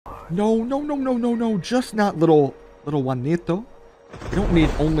No, no, no, no, no, no. Just not little Juanito. I don't need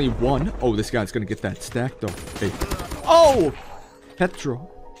only one. Oh, this guy's gonna get that stack though. Hey. Oh! Petro.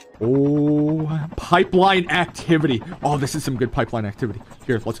 Oh, pipeline activity. Oh, this is some good pipeline activity.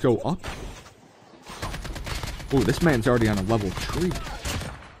 Here, let's go up. Oh, this man's already on a level 3.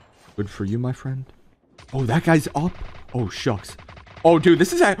 Good for you, my friend. Oh, that guy's up. Oh, shucks. Oh, dude,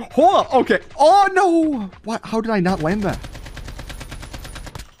 this is a... Hold up. Okay. Oh, no. What? How did I not land that?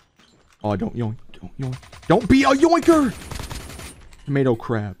 Oh, don't yoink. Don't yoink. Don't be a yoinker. Tomato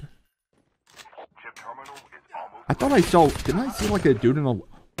crab. I thought I saw... Didn't I see like a dude in a...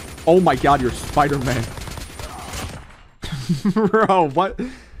 Oh my god, you're Spider-Man. Bro, what?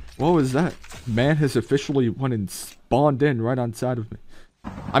 What was that? Man has officially went and spawned in right on side of me.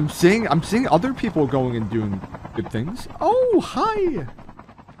 I'm seeing other people going and doing good things. Oh, hi.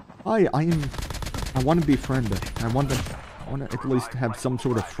 Hi, I want to be friendly. I want to at least have some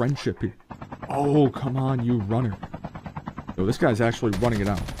sort of friendship here. Oh, come on, you runner. Yo, this guy's actually running it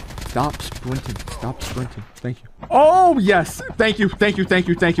out. Stop sprinting. Stop sprinting. Thank you. Oh, yes. Thank you. Thank you. Thank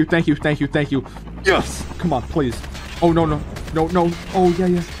you. Thank you. Thank you. Thank you. Thank you. Yes. Come on, please. Oh, no, no. No, no. Oh, yeah,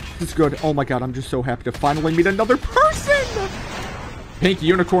 yeah. This is good. Oh, my God. I'm just so happy to finally meet another person. Pink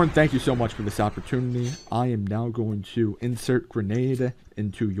Unicorn, thank you so much for this opportunity. I am now going to insert grenade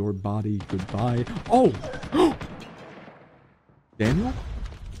into your body. Goodbye. Oh. Daniel?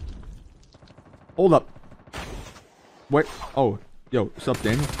 Hold up. Wait. Oh. Yo, what's up,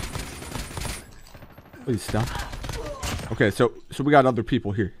 Daniel? Please stop. Okay, so we got other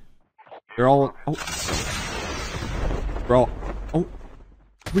people here. They're all... Oh. They're all... Oh.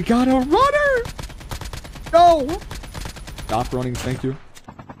 We got a runner! No! Stop running, thank you.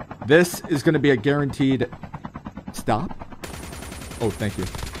 This is going to be a guaranteed... Stop? Oh, thank you.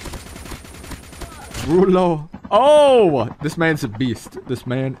 Rulo. Oh! This man's a beast. This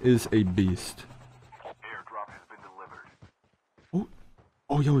man is a beast. Airdrop has been delivered. Oh.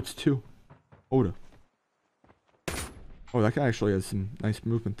 Oh, yo, it's 2. Oda. Oh, that guy actually has some nice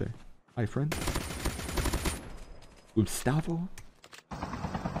movement there. Hi, friend. Gustavo.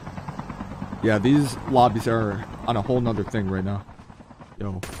 Yeah, these lobbies are on a whole nother thing right now.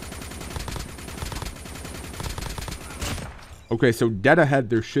 Yo. Okay, so dead ahead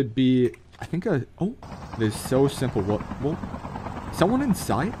there should be... I think a... Oh, it is so simple. Well, someone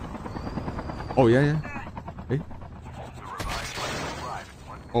inside? Oh, yeah, yeah. Hey.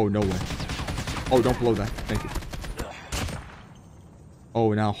 Oh, no way. Oh, don't blow that. Thank you.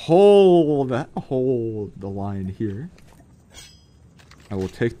 Oh, now hold the line here. I will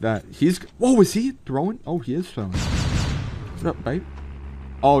take that. He's... Whoa, is he throwing? Oh, he is throwing. What up, babe?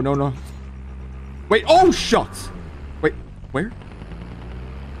 Oh, no, no. Wait, oh, shucks. Wait, where?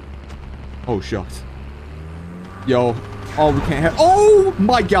 Oh, shucks. Yo. Oh, we can't have... Oh,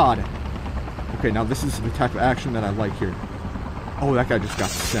 my God. Okay, now this is the type of action that I like here. Oh, that guy just got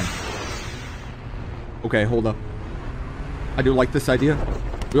sent. Okay, hold up. I do like this idea.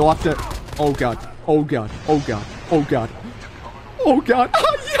 We'll have to... Oh, God. Oh, God. Oh, God. Oh, God. Oh, God.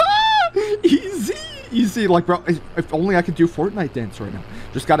 Oh, yeah! Easy. Easy. Like, bro, if only I could do Fortnite dance right now.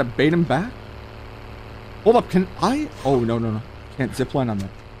 Just gotta bait him back. Hold up. Can I... Oh, no, no, no. Can't zipline on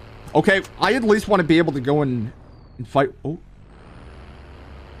that. Okay, I at least want to be able to go and fight... Oh.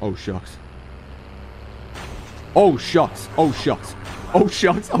 Oh, shucks. Oh, shucks. Oh, shucks. Oh,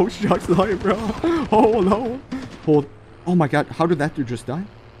 shucks. Oh, shucks. Sorry, bro. Oh, no. Hold. Oh, my God. How did that dude just die?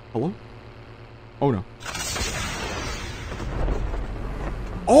 Hello? Oh, no.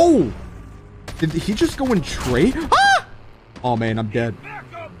 Oh! Did he just go and trade? Ah! Oh, man. I'm dead.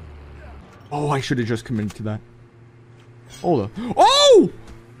 Oh, I should have just committed to that. Hold up. Oh!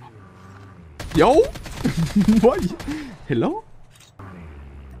 Yo? What? Hello?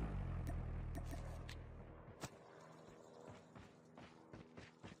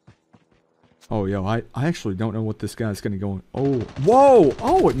 Oh, yo, I actually don't know what this guy's gonna go on. Oh, whoa!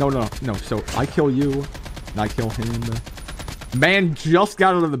 Oh, no, no, no. So, I kill you, and I kill him. Man just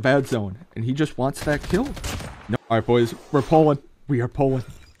got out of the bad zone, and he just wants that kill. No. Alright, boys, we're pulling. We are pulling.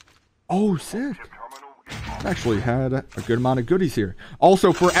 Oh, sick. I actually had a good amount of goodies here.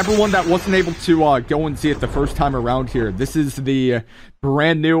 Also, for everyone that wasn't able to go and see it the first time around here, this is the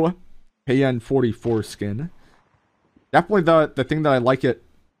brand new KN-44 skin. Definitely the thing that I like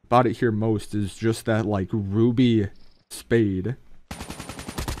about it here most is just that, like, ruby spade.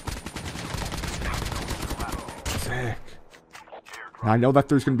 Sick. And I know that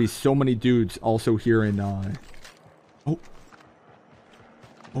there's going to be so many dudes also here in, Oh.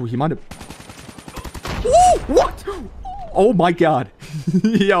 Oh, he might have... Woo! What? Oh my God.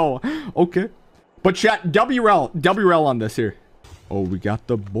 Yo. Okay. But chat, WRL on this here. Oh, we got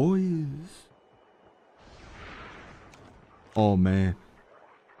the boys. Oh, man.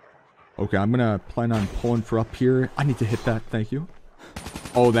 Okay, I'm gonna plan on pulling for up here. I need to hit that. Thank you.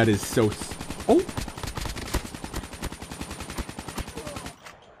 Oh, that is so... Oh!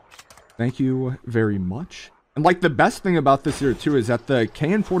 Thank you very much. And, like, the best thing about this here, too, is that the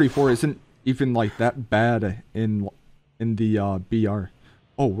KN-44 isn't even, like, that bad in the BR.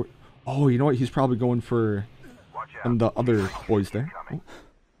 Oh, oh, you know what? He's probably going for some of the other boys there. Oh,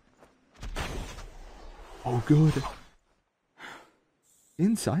 oh good.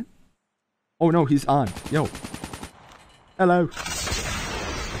 Inside? Oh, no, he's on. Yo. Hello.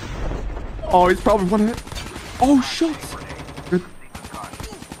 Oh, he's probably one of it. Oh, shit. Good.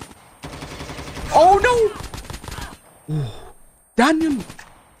 Oh, no. Oh, Daniel.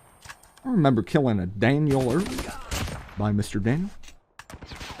 I remember killing a Daniel earlier. By Mr. Daniel.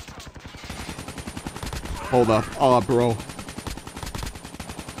 Hold up. Oh, bro.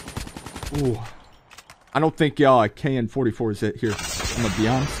 Ooh. I don't think KN-44 is it here. I'm gonna be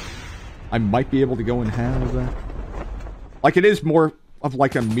honest. I might be able to go and have that. Like, it is more of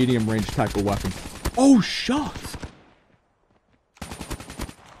like a medium range type of weapon. Oh, shucks.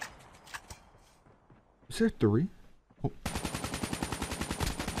 Is there 3? Oh.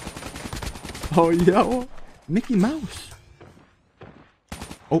 Oh, yo. Mickey Mouse.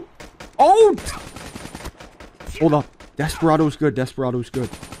 Oh. Oh! Hold up. Desperado's good. Desperado's good.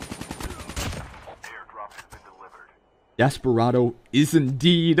 Airdrop has been delivered. Desperado is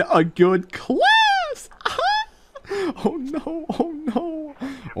indeed a good class. Oh no. Oh no.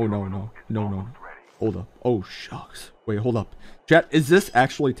 Oh no, no. No, no. Hold up. Oh, shucks. Wait, hold up. Chat, is this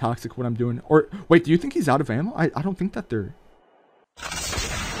actually toxic what I'm doing? Or, wait, do you think he's out of ammo? I don't think that they're...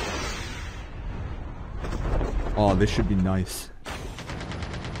 Oh, this should be nice.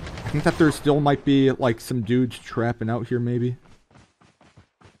 I think that there still might be, like, some dudes trapping out here, maybe.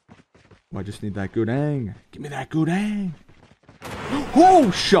 Oh, I just need that good ang. Give me that good ang.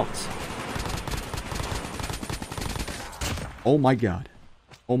 Oh, shucks. Oh, my God.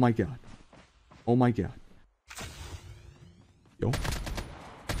 Oh, my God. Oh, my God. Yo.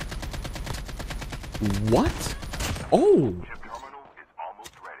 What? Oh.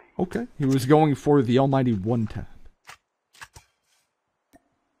 Okay. He was going for the almighty one tap.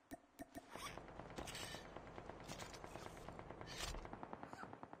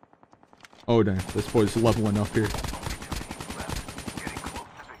 Oh, dang. This boy's leveling up here.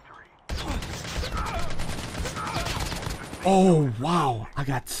 Oh, wow. I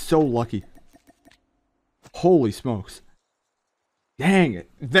got so lucky. Holy smokes. Dang it.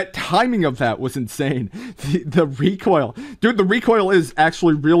 That timing of that was insane. The recoil. Dude, the recoil is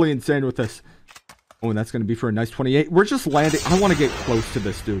actually really insane with this. Oh, and that's going to be for a nice 28. We're just landing. I want to get close to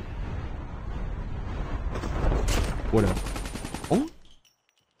this dude. What up? Oh.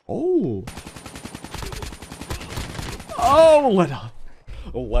 Oh. Oh,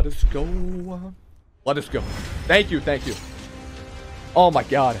 let us go. Let us go. Thank you, thank you. Oh my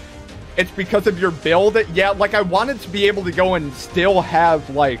God. It's because of your build. Yeah, like I wanted to be able to go and still have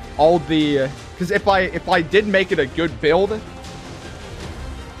like all the, because if I did make it a good build,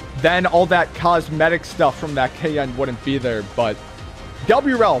 then all that cosmetic stuff from that KN wouldn't be there. But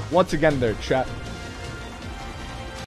WRL once again there, chat.